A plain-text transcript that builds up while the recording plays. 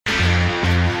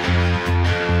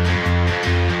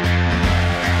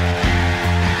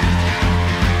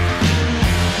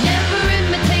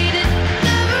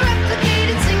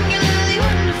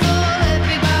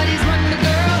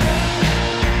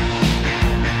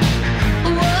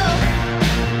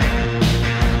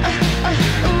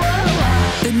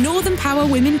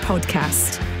Women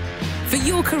podcast. For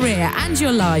your career and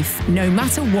your life, no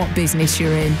matter what business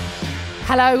you're in.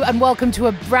 Hello and welcome to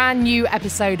a brand new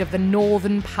episode of the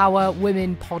Northern Power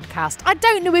Women podcast. I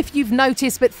don't know if you've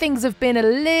noticed, but things have been a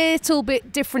little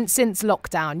bit different since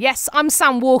lockdown. Yes, I'm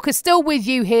Sam Walker, still with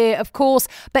you here, of course,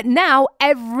 but now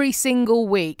every single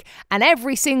week. And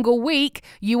every single week,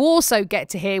 you also get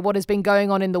to hear what has been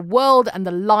going on in the world and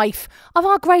the life of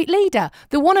our great leader,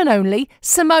 the one and only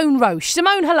Simone Roche.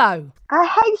 Simone, hello.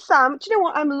 Hey Sam, do you know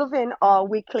what? I'm loving our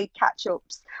weekly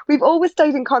catch-ups. We've always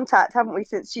stayed in contact, haven't we,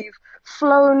 since you've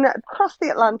flown across the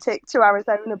Atlantic to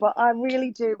Arizona, but I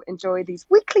really do enjoy these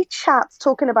weekly chats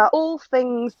talking about all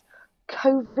things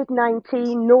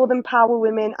COVID-19, Northern Power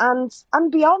Women and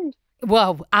beyond.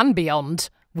 Well, and beyond.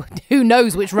 Who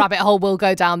knows which rabbit hole we'll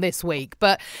go down this week.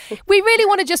 But we really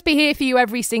want to just be here for you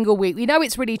every single week. We know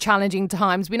it's really challenging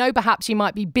times. We know perhaps you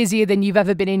might be busier than you've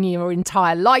ever been in your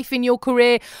entire life in your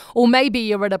career. Or maybe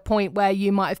you're at a point where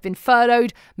you might have been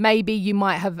furloughed. Maybe you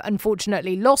might have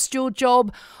unfortunately lost your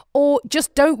job. Or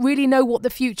just don't really know what the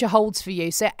future holds for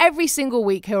you. So every single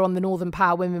week here on the Northern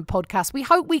Power Women podcast, we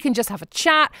hope we can just have a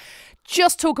chat,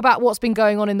 just talk about what's been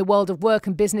going on in the world of work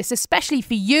and business, especially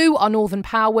for you, our Northern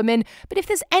Power Women. But if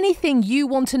there's anything you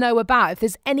want to know about, if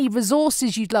there's any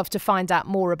resources you'd love to find out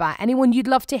more about, anyone you'd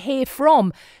love to hear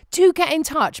from, do get in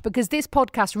touch, because this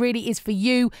podcast really is for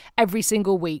you every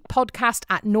single week.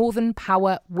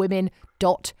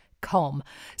 podcast@northernpowerwomen.com.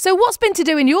 So what's been to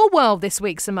do in your world this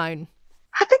week, Simone?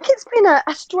 I think it's been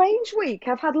a strange week.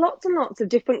 I've had lots and lots of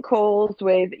different calls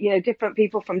with, different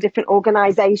people from different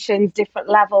organisations, different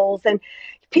levels, and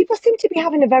people seem to be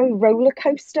having a very roller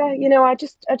coaster. I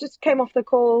just came off the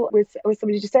call with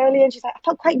somebody just earlier, and she's like, I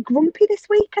felt quite grumpy this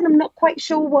week, and I'm not quite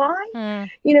sure why.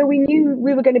 We knew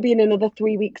we were going to be in another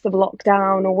 3 weeks of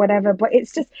lockdown or whatever, but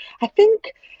it's just, I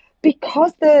think,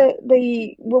 because the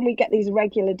when we get these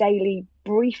regular daily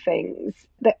briefings,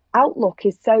 the outlook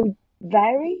is so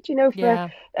varied, for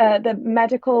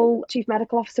the chief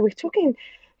medical officer. We're talking,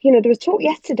 there was talk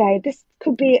yesterday, this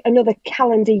could be another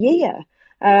calendar year.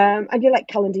 And you're like,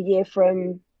 calendar year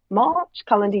from March,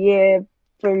 calendar year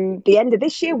from the end of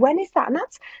this year. When is that? And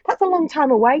that's a long time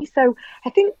away. So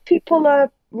I think people are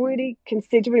really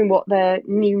considering what the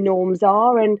new norms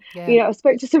are. And, I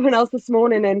spoke to someone else this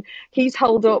morning, and he's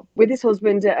holed up with his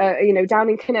husband, down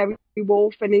in Canary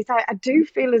Wharf. And he's like, I do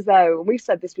feel as though, and we've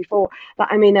said this before, that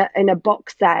I'm in a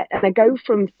box set, and I go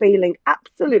from feeling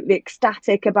absolutely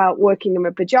ecstatic about working in my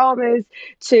pajamas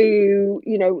to,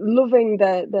 loving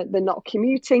the not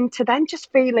commuting, to then just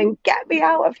feeling, get me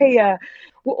out of here.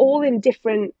 We're all in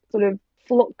different sort of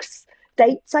flux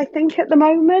states, I think, at the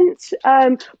moment.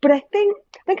 But I think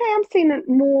I am seeing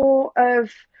more of,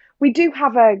 we do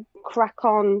have a crack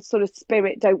on sort of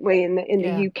spirit, don't we, in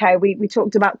the UK. We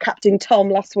talked about Captain Tom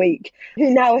last week, who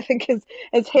now I think has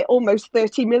hit almost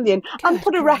 30 million and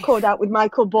put a record out with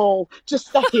Michael Ball, just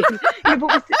saying.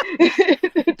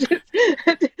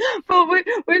 But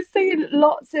we're seeing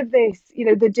lots of this,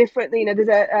 the different,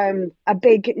 there's a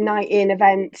big night in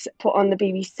event put on the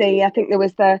BBC. I think there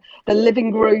was the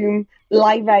Living Room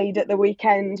Live Aid at the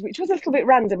weekend, which was a little bit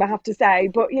random, I have to say,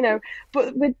 but we're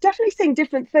definitely seeing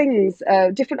different things,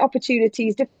 different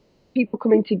opportunities, different people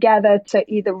coming together to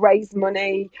either raise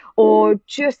money or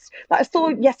just, like I saw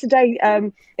yesterday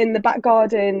in the back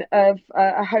garden of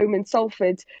a home in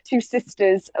Salford, two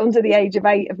sisters under the age of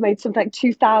 8 have made something like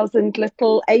 2,000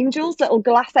 little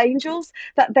glass angels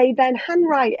that they then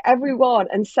handwrite everyone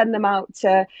and send them out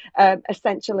to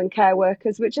essential and care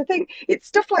workers, which I think it's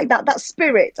stuff like that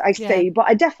spirit I see. But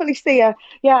I definitely see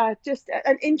just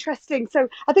an interesting, so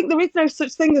I think there is no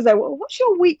such thing as what's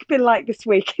your week been like this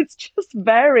week? It's just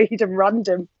varied and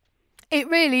random. It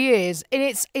really is. And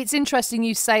it's interesting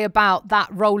you say about that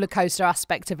roller coaster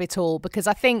aspect of it all, because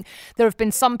I think there have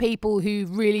been some people who've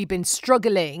really been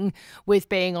struggling with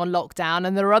being on lockdown,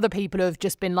 and there are other people who have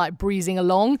just been like breezing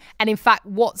along. And in fact,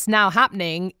 what's now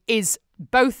happening is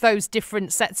both those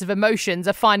different sets of emotions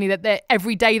are finding that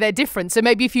every day they're different. So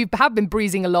maybe if you have been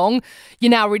breezing along, you're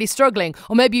now really struggling.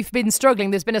 Or maybe you've been struggling,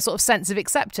 there's been a sort of sense of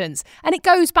acceptance. And it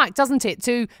goes back, doesn't it,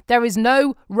 to there is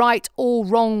no right or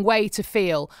wrong way to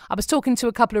feel. I was talking to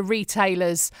a couple of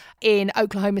retailers in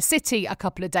Oklahoma City a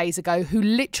couple of days ago who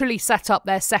literally set up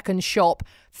their second shop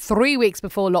 3 weeks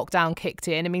before lockdown kicked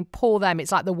in. I mean, poor them.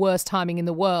 It's like the worst timing in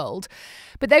the world.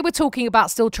 But they were talking about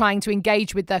still trying to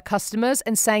engage with their customers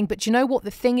and saying, but you know what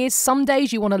the thing is? Some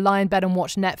days you want to lie in bed and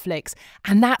watch Netflix,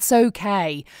 and that's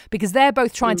okay, because they're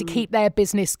both trying to keep their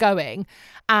business going.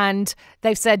 And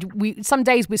they've said some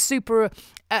days we're super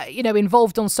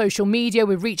involved on social media.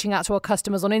 We're reaching out to our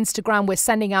customers on Instagram. We're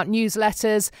sending out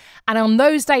newsletters. And on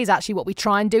those days, actually, what we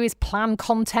try and do is plan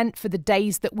content for the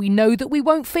days that we know that we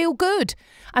won't feel good.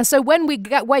 And so when we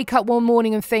wake up one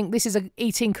morning and think this is a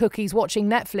eating cookies, watching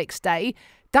Netflix day,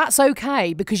 that's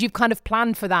okay, because you've kind of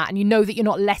planned for that and you know that you're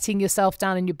not letting yourself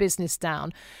down and your business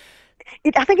down.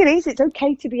 I think it is. It's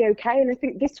okay to be okay. And I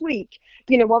think this week,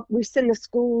 what we've seen the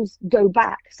schools go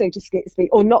back, so to speak,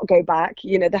 or not go back.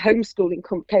 The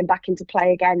homeschooling came back into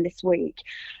play again this week.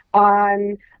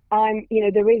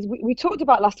 We talked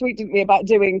about last week, didn't we, about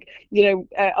doing,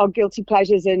 our guilty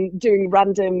pleasures and doing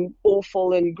random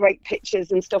awful and great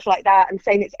pictures and stuff like that, and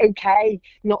saying it's okay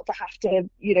not to have to,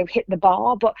 hit the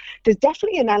bar. But there's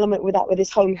definitely an element with that, with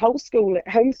this homeschooling.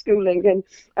 And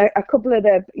a couple of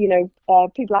the,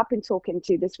 people I've been talking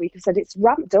to this week have said it's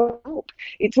ramped up.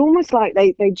 It's almost like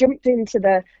they jumped into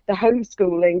the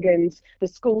homeschooling and the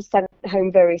school sent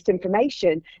home various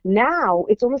information. Now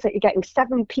it's almost like you're getting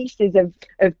 7 pieces of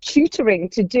tutoring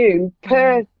to do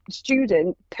per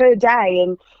student per day.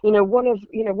 And one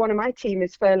of my team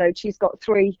is furloughed. She's got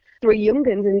three young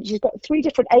ones, and she's got 3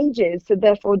 different ages, so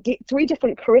therefore 3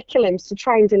 different curriculums to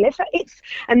try and deliver it,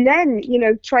 and then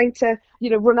trying to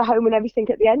run a home and everything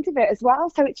at the end of it as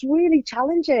well. So it's really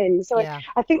challenging. So yeah.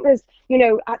 I think there's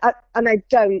I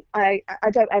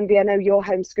don't envy. I know you're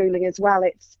homeschooling as well.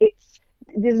 It's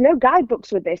there's no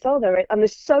guidebooks with this, are there? And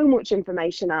there's so much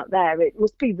information out there. It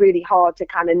must be really hard to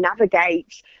kind of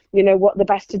navigate, what the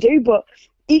best to do. But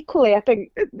equally, I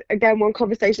think, again, one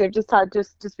conversation I've just had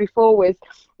just before was,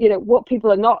 what people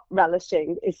are not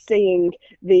relishing is seeing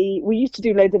we used to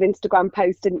do loads of Instagram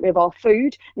posts, didn't we, of our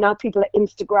food. Now people are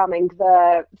Instagramming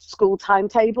their school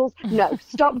timetables. No,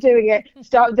 stop doing it.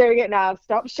 Stop doing it now.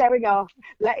 Stop showing off.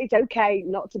 It's okay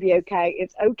not to be okay.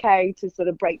 It's okay to sort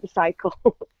of break the cycle.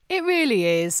 It really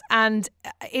is. And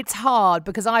it's hard,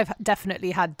 because I've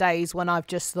definitely had days when I've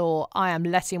just thought, I am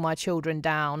letting my children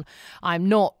down. I'm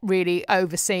not really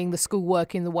overseeing the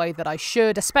schoolwork in the way that I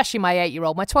should, especially my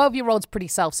 8-year-old. My 12-year-old's pretty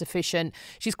self-sufficient.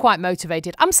 She's quite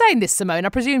motivated. I'm saying this, Simone. I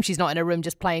presume she's not in a room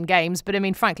just playing games, but I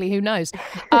mean, frankly, who knows?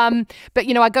 But,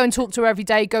 I go and talk to her every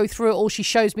day, go through it all. She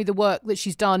shows me the work that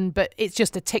she's done, but it's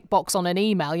just a tick box on an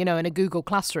email, in a Google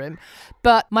Classroom.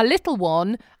 But my little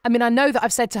one, I know that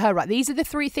I've said to her, right, these are the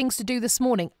 3 things to do this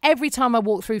morning. Every time I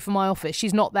walk through from my office,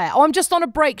 she's not there. Oh, I'm just on a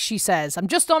break, she says. I'm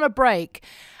just on a break.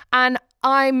 And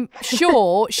I'm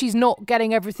sure she's not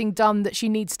getting everything done that she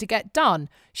needs to get done.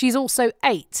 She's also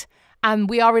 8. And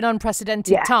we are in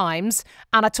unprecedented times.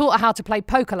 And I taught her how to play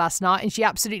poker last night, and she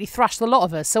absolutely thrashed the lot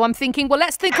of us. So I'm thinking, well,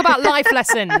 let's think about life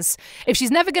lessons. If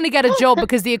she's never going to get a job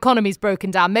because the economy's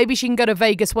broken down, maybe she can go to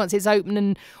Vegas once it's open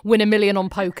and win $1 million on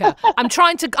poker. I'm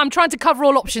trying to cover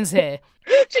all options here.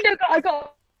 Do you know, I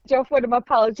got off one of my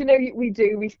pals,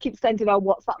 we keep sending our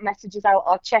WhatsApp messages out,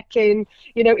 our check-in,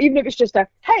 even if it's just a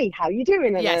hey, how you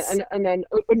doing, and, yes. and an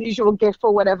unusual gif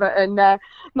or whatever. And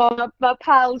my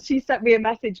pal, she sent me a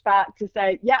message back to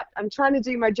say, yep, I'm trying to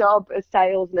do my job as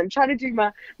sales, and I'm trying to do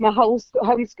my whole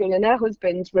homeschool, and her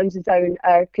husband runs his own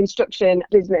construction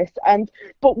business.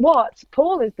 But what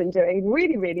Paul has been doing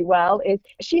really, really well is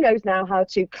she knows now how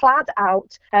to clad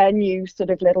out her new sort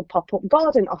of little pop-up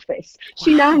garden office.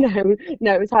 She now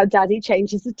knows how Daddy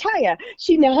changes the tyre.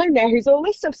 She now knows all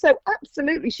this stuff. So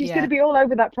absolutely, she's going to be all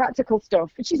over that practical stuff.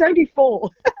 She's only 4.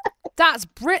 That's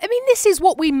brilliant. I mean, this is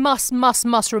what we must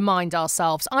remind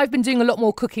ourselves. I've been doing a lot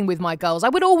more cooking with my girls. I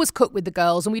would always cook with the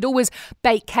girls, and we'd always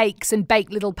bake cakes and bake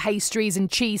little pastries and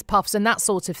cheese puffs and that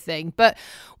sort of thing. But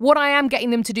what I am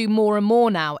getting them to do more and more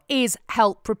now is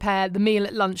help prepare the meal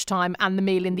at lunchtime and the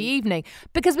meal in the evening.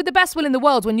 Because with the best will in the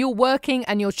world, when you're working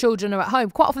and your children are at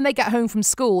home, quite often they get home from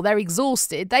school, they're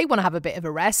exhausted, they want to have a bit of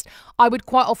a rest. I would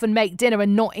quite often make dinner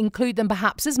and not include them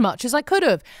perhaps as much as I could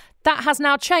have. That has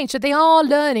now changed. So they are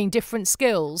learning different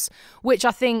skills, which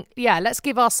I think, let's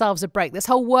give ourselves a break. This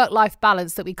whole work-life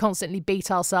balance that we constantly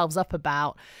beat ourselves up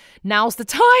about. Now's the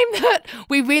time that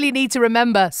we really need to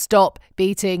remember, stop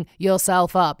beating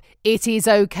yourself up. It is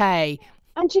okay.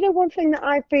 And one thing that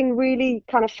I've been really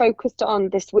kind of focused on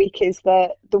this week is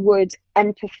the word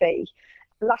empathy.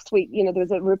 Last week, there was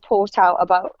a report out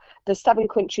about the 7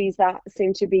 countries that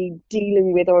seem to be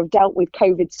dealing with or have dealt with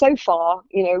COVID so far,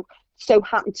 so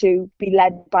happen to be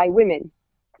led by women.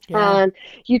 Yeah. And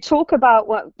you talk about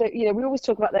we always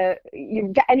talk about you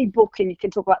get any book and you can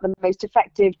talk about the most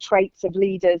effective traits of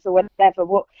leaders or whatever.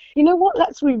 Well,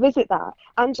 let's revisit that.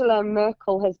 Angela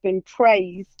Merkel has been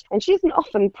praised, and she isn't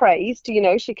often praised,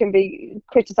 she can be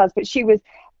criticized, but she was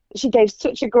she gave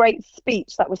such a great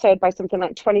speech that was heard by something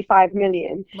like 25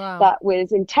 million. Wow. That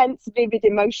was intense, vivid,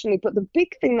 emotionally. But the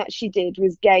big thing that she did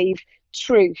was gave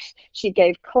truth. She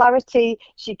gave clarity.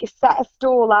 She set a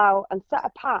stall out and set a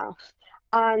path.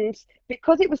 And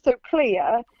because it was so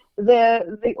clear,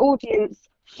 the audience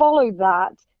followed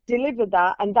that, delivered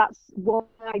that, and that's why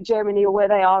Germany are where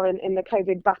they are in the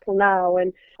COVID battle now.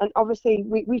 And obviously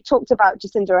we talked about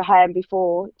Jacinda Ardern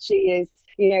before. She is,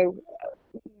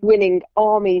 winning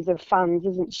armies of fans,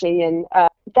 isn't she? And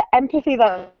the empathy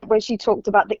that when she talked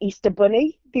about the Easter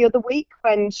Bunny the other week,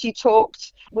 when she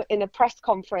talked in a press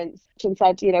conference and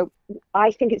said,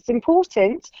 I think it's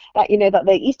important that, that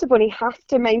the Easter Bunny has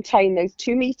to maintain those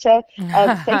 2 metre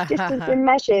safe distancing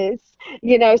measures,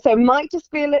 so it might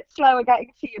just be a little slower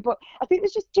getting to you. But I think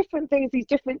there's just different things, these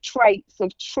different traits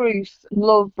of truth,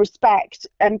 love, respect,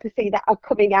 empathy that are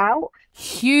coming out.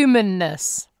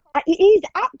 Humanness. It is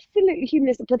absolutely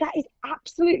humanistic, but that is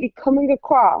absolutely coming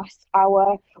across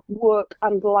our work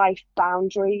and life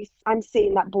boundaries. I'm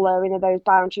seeing that blurring of those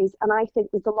boundaries, and I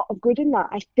think there's a lot of good in that.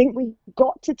 I think we've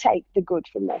got to take the good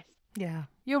from this. Yeah,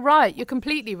 you're right. You're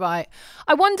completely right.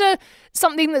 I wonder,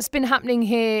 something that's been happening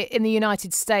here in the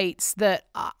United States that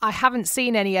I haven't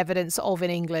seen any evidence of in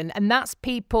England, and that's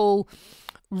people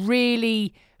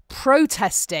really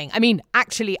protesting. I mean,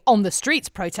 actually on the streets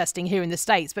protesting here in the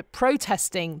States, but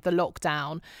protesting the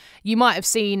lockdown. You might have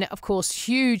seen, of course,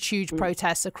 huge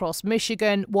protests across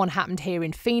Michigan. One happened here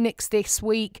in Phoenix this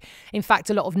week. In fact,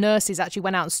 a lot of nurses actually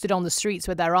went out and stood on the streets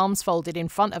with their arms folded in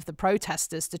front of the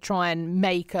protesters to try and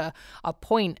make a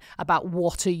point about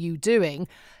what are you doing.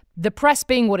 The press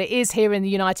being what it is here in the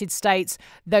United States,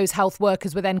 those health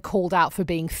workers were then called out for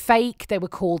being fake. They were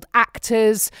called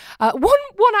actors.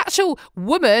 One actual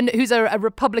woman who's a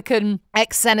Republican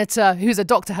ex-senator, who's a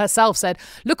doctor herself, said,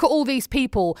 look at all these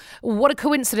people. What a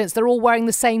coincidence. They're all wearing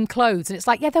the same clothes. And it's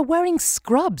like, yeah, they're wearing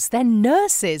scrubs. They're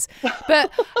nurses.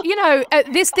 But,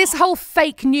 this whole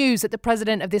fake news that the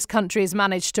president of this country has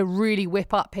managed to really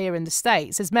whip up here in the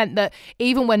States has meant that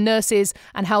even when nurses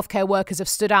and healthcare workers have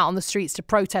stood out on the streets to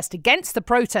protest against the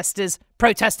protesters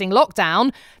protesting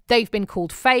lockdown, they've been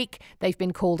called fake, they've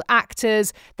been called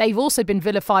actors, they've also been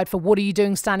vilified for what are you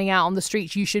doing standing out on the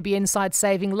streets, you should be inside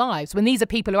saving lives, when these are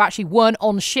people who actually weren't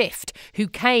on shift, who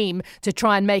came to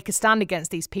try and make a stand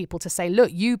against these people, to say,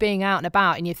 look, you being out and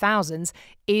about in your thousands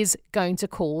is going to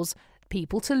cause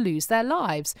people to lose their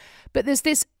lives. But there's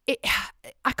this,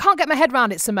 I can't get my head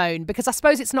around it, Simone, because I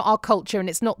suppose it's not our culture and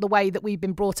it's not the way that we've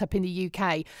been brought up in the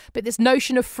UK. But this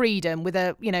notion of freedom, with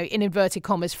a, in inverted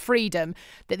commas, freedom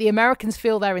that the Americans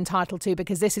feel they're entitled to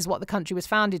because this is what the country was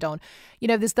founded on.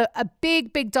 There's a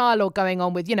big dialogue going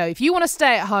on with, if you want to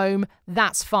stay at home,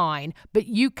 that's fine. But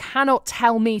you cannot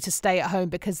tell me to stay at home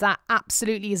because that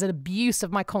absolutely is an abuse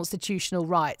of my constitutional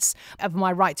rights, of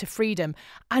my right to freedom.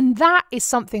 And that is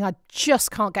something I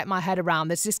just can't get my head around.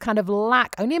 There's this kind of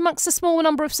lack, only amongst a small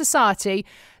number of society,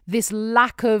 this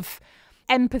lack of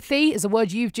empathy is a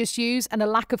word you've just used, and a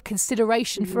lack of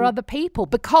consideration for other people,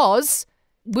 because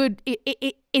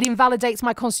it invalidates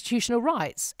my constitutional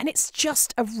rights. And it's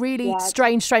just a really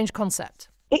strange concept.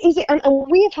 It is, and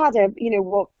we have had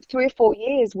 3 or 4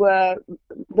 years where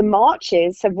the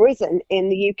marches have risen in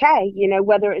the UK,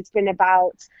 whether it's been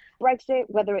about Brexit,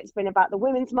 whether it's been about the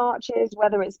women's marches,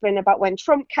 whether it's been about when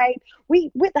Trump came,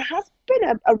 there has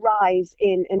been a rise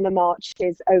in the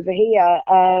marches over here,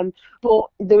 but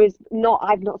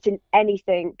I've not seen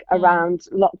anything around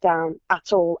lockdown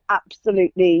at all,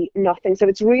 absolutely nothing. So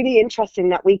it's really interesting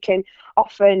that we can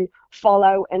often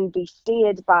follow and be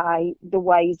steered by the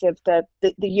ways of the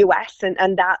US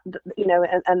and that,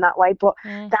 and that way, but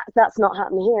that's not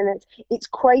happening here. And it's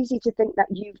crazy to think that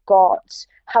you've got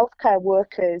healthcare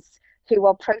workers who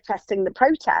are protesting the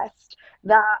protest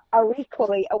that are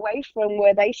equally away from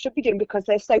where they should be doing, because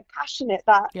they're so passionate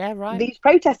that these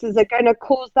protesters are going to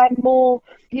cause them more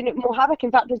havoc.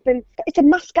 In fact, it's a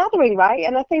mass gathering, right?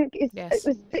 And I think it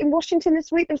was in Washington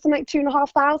this week, there's something like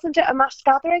 2,500 at a mass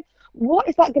gathering. What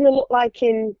is that going to look like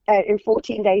in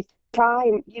 14 days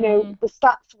time? The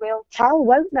stats will tell,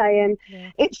 won't they? And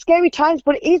it's scary times,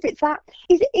 but is it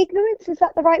ignorance? Is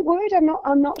that the right word?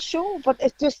 I'm not sure, but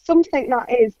it's just something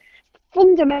that is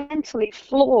fundamentally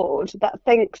flawed, that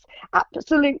thinks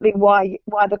absolutely why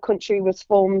the country was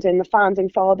formed in the founding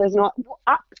fathers.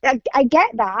 I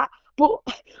get that, but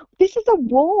this is a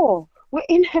war. We're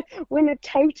in a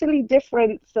totally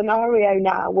different scenario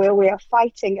now, where we are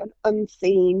fighting an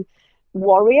unseen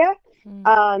warrior,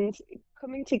 and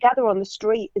coming together on the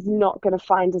street is not going to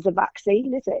find us a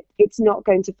vaccine, is it? It's not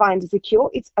going to find us a cure.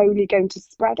 It's only going to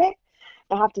spread it.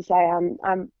 I have to say,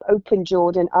 I'm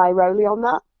open-jawed and eye-rolly on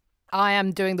that. I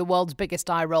am doing the world's biggest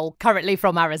eye roll, currently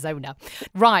from Arizona.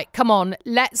 Right, come on,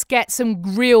 let's get some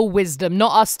real wisdom,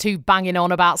 not us two banging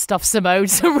on about stuff, Simone.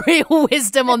 Some real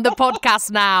wisdom on the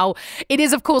podcast now. It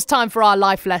is, of course, time for our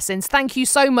life lessons. Thank you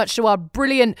so much to our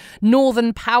brilliant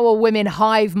Northern Power Women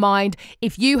hive mind.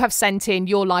 If you have sent in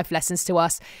your life lessons to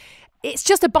us, it's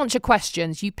just a bunch of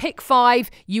questions. You pick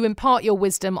 5, you impart your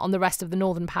wisdom on the rest of the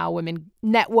Northern Power Women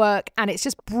network, and it's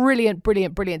just brilliant,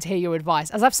 brilliant, brilliant to hear your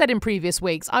advice. As I've said in previous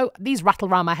weeks, these rattle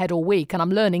around my head all week, and I'm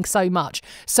learning so much.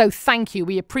 So thank you.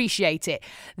 We appreciate it.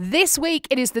 This week,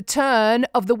 it is the turn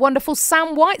of the wonderful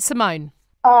Sam White, Simone.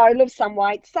 Oh, I love Sam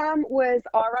White. Sam was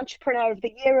our Entrepreneur of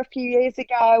the Year a few years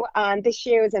ago, and this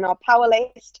year is in our Power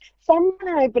List. Sam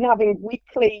and I have been having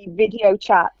weekly video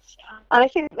chats, and I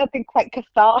think they've been quite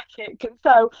cathartic. And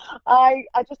so I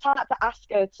just had to ask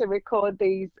her to record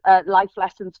these life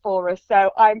lessons for us. So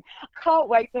I can't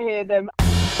wait to hear them.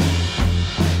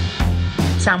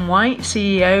 Sam White,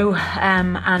 CEO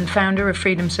and founder of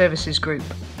Freedom Services Group.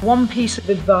 One piece of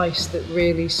advice that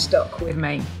really stuck with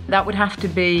me, that would have to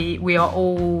be, we are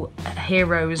all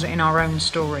heroes in our own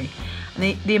story.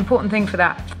 And the important thing for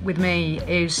that with me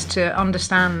is to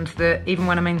understand that even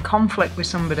when I'm in conflict with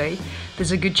somebody,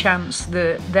 there's a good chance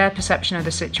that their perception of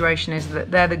the situation is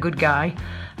that they're the good guy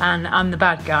and I'm the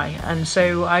bad guy. And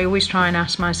so I always try and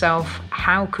ask myself,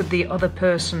 how could the other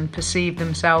person perceive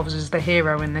themselves as the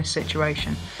hero in this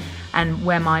situation? And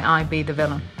where might I be the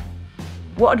villain?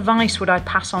 What advice would I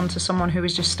pass on to someone who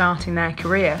is just starting their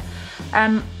career?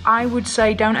 I would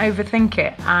say don't overthink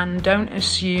it and don't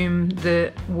assume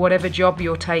that whatever job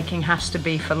you're taking has to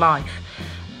be for life.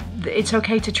 It's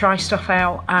okay to try stuff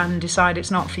out and decide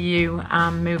it's not for you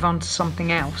and move on to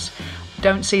something else.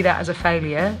 Don't see that as a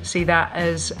failure, see that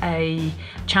as a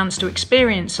chance to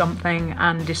experience something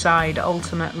and decide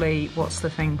ultimately what's the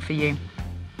thing for you.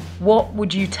 What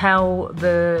would you tell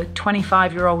the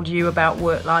 25-year-old you about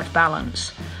work-life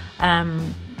balance?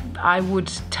 I would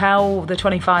tell the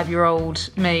 25-year-old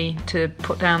me to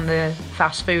put down the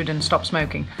fast food and stop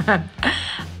smoking.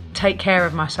 Take care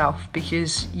of myself,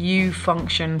 because you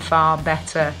function far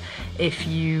better if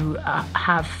you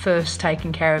have first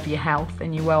taken care of your health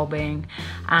and your well-being,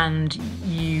 and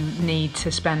you need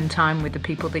to spend time with the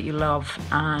people that you love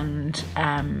and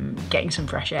getting some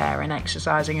fresh air and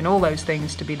exercising and all those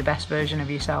things to be the best version of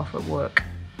yourself at work.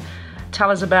 Tell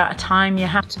us about a time you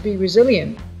had to be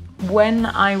resilient. When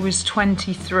I was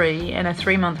 23, in a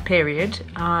 3-month period,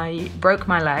 I broke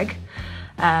my leg,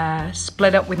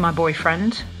 split up with my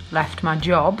boyfriend, left my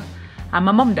job, and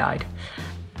my mum died.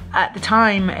 At the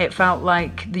time, it felt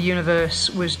like the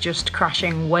universe was just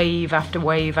crashing wave after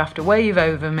wave after wave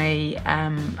over me,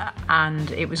 and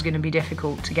it was going to be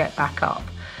difficult to get back up.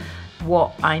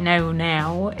 What I know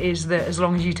now is that as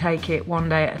long as you take it one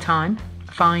day at a time,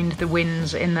 find the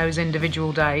wins in those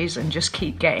individual days and just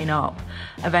keep getting up,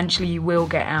 eventually you will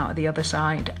get out of the other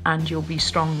side and you'll be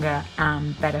stronger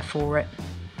and better for it.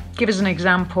 Give us an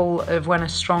example of when a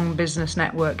strong business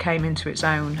network came into its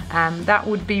own. That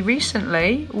would be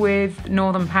recently with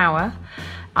Northern Power.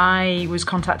 I was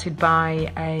contacted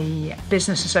by a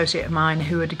business associate of mine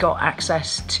who had got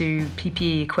access to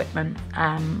PPE equipment,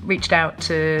 reached out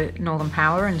to Northern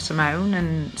Power and Simone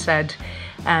and said,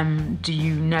 do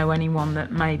you know anyone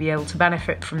that may be able to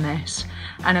benefit from this?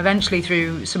 And eventually,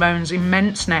 through Simone's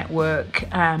immense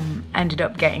network, ended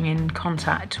up getting in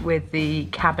contact with the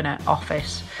Cabinet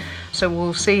Office. So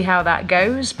we'll see how that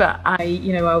goes, but I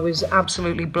was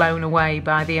absolutely blown away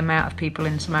by the amount of people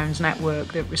in Simone's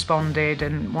network that responded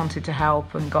and wanted to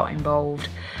help and got involved.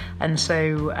 And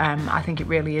so I think it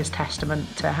really is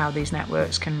testament to how these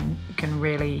networks can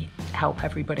really help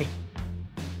everybody.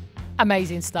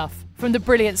 Amazing stuff from the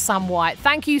brilliant Sam White.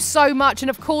 Thank you so much. And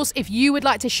of course, if you would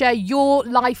like to share your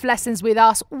life lessons with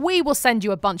us, we will send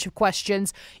you a bunch of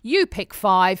questions. You pick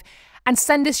 5 and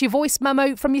send us your voice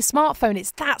memo from your smartphone.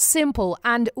 It's that simple.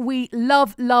 And we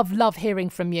love, love, love hearing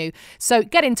from you. So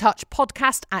get in touch,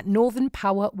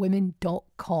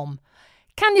 podcast@northernpowerwomen.com.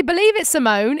 Can you believe it,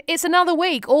 Simone? It's another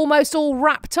week, almost all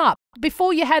wrapped up.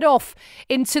 Before you head off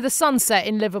into the sunset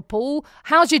in Liverpool,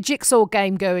 how's your jigsaw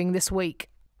game going this week?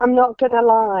 I'm not going to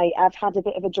lie, I've had a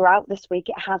bit of a drought this week.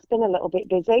 It has been a little bit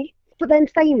busy. But then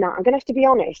saying that, I'm going to have to be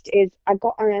honest, is I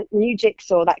got a new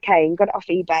jigsaw that came, got it off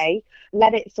eBay,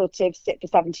 let it sort of sit for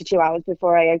 72 hours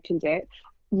before I opened it.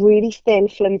 Really thin,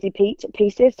 flimsy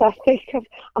pieces. So I think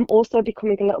I'm also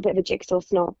becoming a little bit of a jigsaw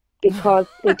snob because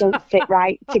they don't fit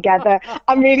right together.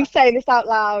 I'm really saying this out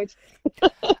loud.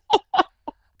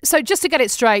 So just to get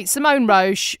it straight, Simone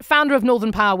Roche, founder of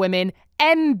Northern Power Women,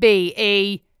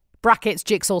 MBE, brackets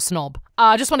jigsaw snob.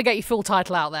 I just want to get your full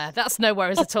title out there. That's no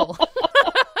worries at all.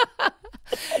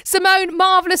 Simone,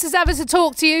 marvellous as ever to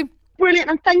talk to you. Brilliant.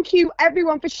 And thank you,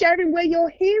 everyone, for sharing where you're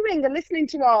hearing and listening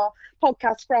to our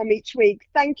podcast from each week.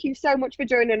 Thank you so much for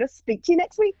joining us. Speak to you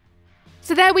next week.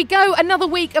 So there we go, another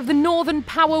week of the Northern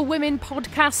Power Women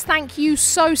podcast. Thank you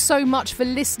so much for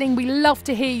listening. We love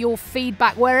to hear your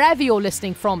feedback wherever you're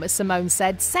listening from, as Simone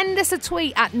said. Send us a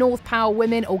tweet at North Power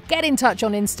Women or get in touch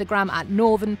on Instagram at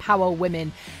Northern Power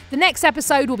Women. The next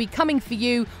episode will be coming for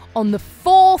you on the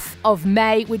 4th of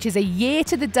May, which is a year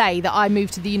to the day that I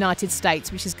moved to the United States,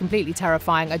 which is completely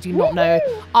terrifying. I do not know.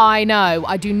 I know.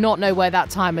 I do not know where that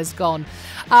time has gone.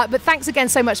 But thanks again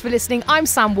so much for listening. I'm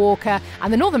Sam Walker,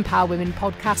 and the Northern Power Women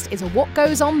podcast is a What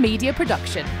Goes On media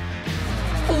production.